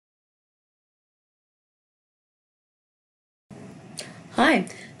Hi,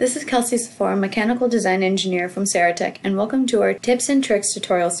 this is Kelsey Sephora, Mechanical Design Engineer from Saratech, and welcome to our Tips and Tricks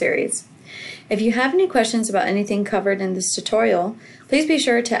tutorial series. If you have any questions about anything covered in this tutorial, please be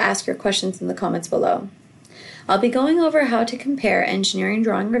sure to ask your questions in the comments below. I'll be going over how to compare engineering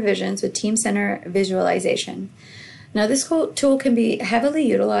drawing revisions with Teamcenter Visualization. Now, this tool can be heavily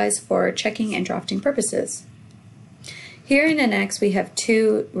utilized for checking and drafting purposes. Here in NX, we have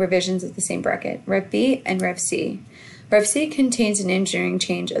two revisions of the same bracket, Rev B and Rev C. Rev C contains an engineering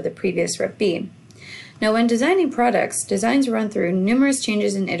change of the previous Rev B. Now, when designing products, designs run through numerous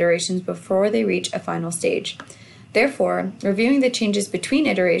changes and iterations before they reach a final stage. Therefore, reviewing the changes between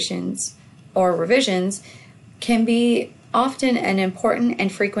iterations or revisions can be often an important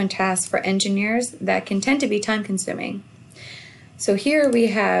and frequent task for engineers that can tend to be time-consuming. So here we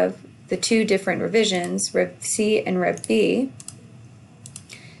have the two different revisions, Rev C and Rev B.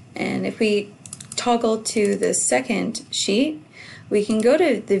 And if we toggle to the second sheet, we can go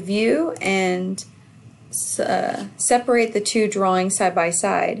to the view and separate the two drawings side by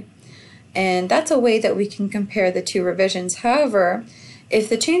side. And that's a way that we can compare the two revisions. However, if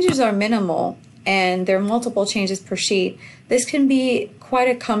the changes are minimal and there are multiple changes per sheet, this can be quite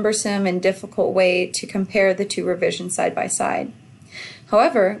a cumbersome and difficult way to compare the two revisions side by side.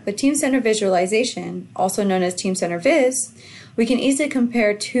 However, with Teamcenter Visualization, also known as Teamcenter Viz, we can easily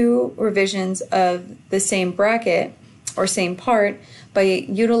compare two revisions of the same bracket or same part by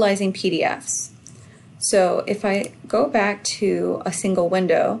utilizing PDFs. So if I go back to a single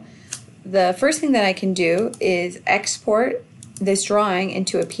window, the first thing that I can do is export this drawing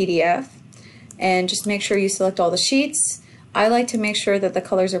into a PDF and just make sure you select all the sheets. I like to make sure that the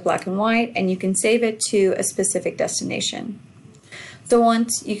colors are black and white, and you can save it to a specific destination. So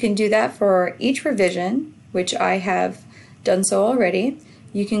once you can do that for each revision, which I have done so already,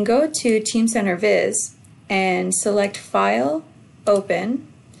 you can go to Teamcenter Viz and select File, Open,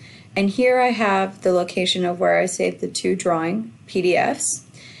 and here I have the location of where I saved the two drawing PDFs,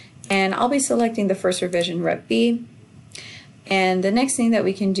 and I'll be selecting the first revision, Rev B. And the next thing that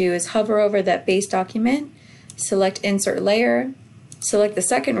we can do is hover over that base document, select Insert Layer, select the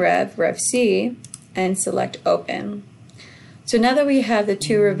second Rev C, and select Open. So now that we have the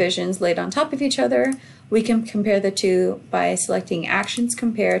two revisions laid on top of each other, we can compare the two by selecting Actions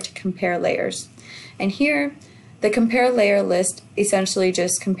Compare to Compare Layers. And here, the Compare Layer list essentially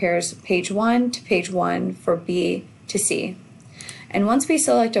just compares page 1 to page 1 for B to C. And once we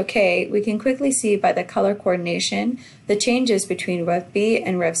select OK, we can quickly see by the color coordination the changes between Rev B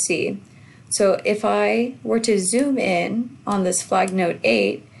and Rev C. So if I were to zoom in on this flag note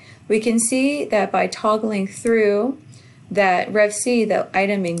 8, we can see that by toggling through that Rev C, the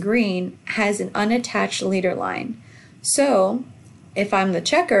item in green, has an unattached leader line. So if I'm the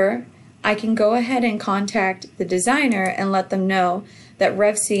checker, I can go ahead and contact the designer and let them know that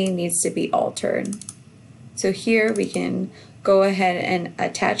Rev C needs to be altered. So here we can go ahead and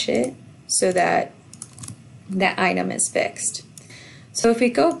attach it so that that item is fixed. So if we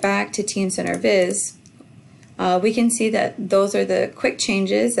go back to Teamcenter Viz, we can see that those are the quick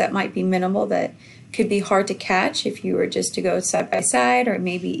changes that might be minimal, that could be hard to catch if you were just to go side by side, or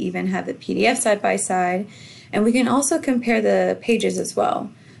maybe even have the PDF side by side. And we can also compare the pages as well.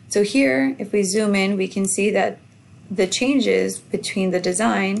 So here, if we zoom in, we can see that the changes between the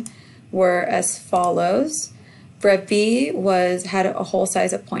design were as follows. Rev B had a whole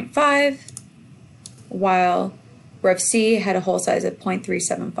size of 0.5, while Rev C had a whole size of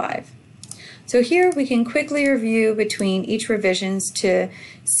 0.375. So here we can quickly review between each revisions to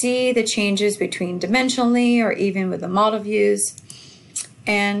see the changes between dimensionally or even with the model views.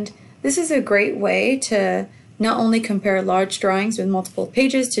 And this is a great way to not only compare large drawings with multiple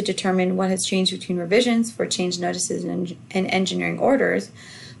pages to determine what has changed between revisions for change notices and engineering orders,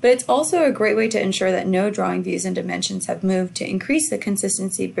 but it's also a great way to ensure that no drawing views and dimensions have moved to increase the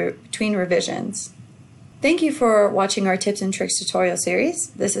consistency between revisions. Thank you for watching our Tips and Tricks tutorial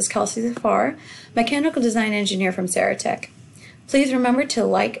series. This is Kelsey Sephora, Mechanical Design Engineer from Saratech. Please remember to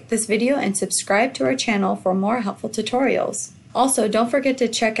like this video and subscribe to our channel for more helpful tutorials. Also, don't forget to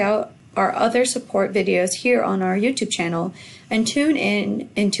check out our other support videos here on our YouTube channel, and tune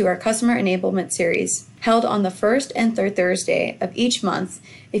into our Customer Enablement series held on the first and third Thursday of each month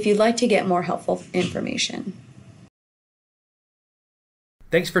if you'd like to get more helpful information.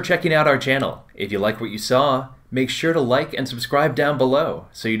 Thanks for checking out our channel. If you like what you saw, make sure to like and subscribe down below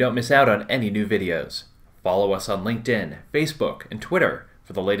so you don't miss out on any new videos. Follow us on LinkedIn, Facebook, and Twitter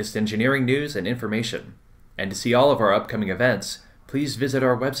for the latest engineering news and information. And to see all of our upcoming events, please visit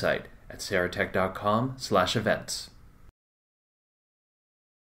our website at saratech.com/events.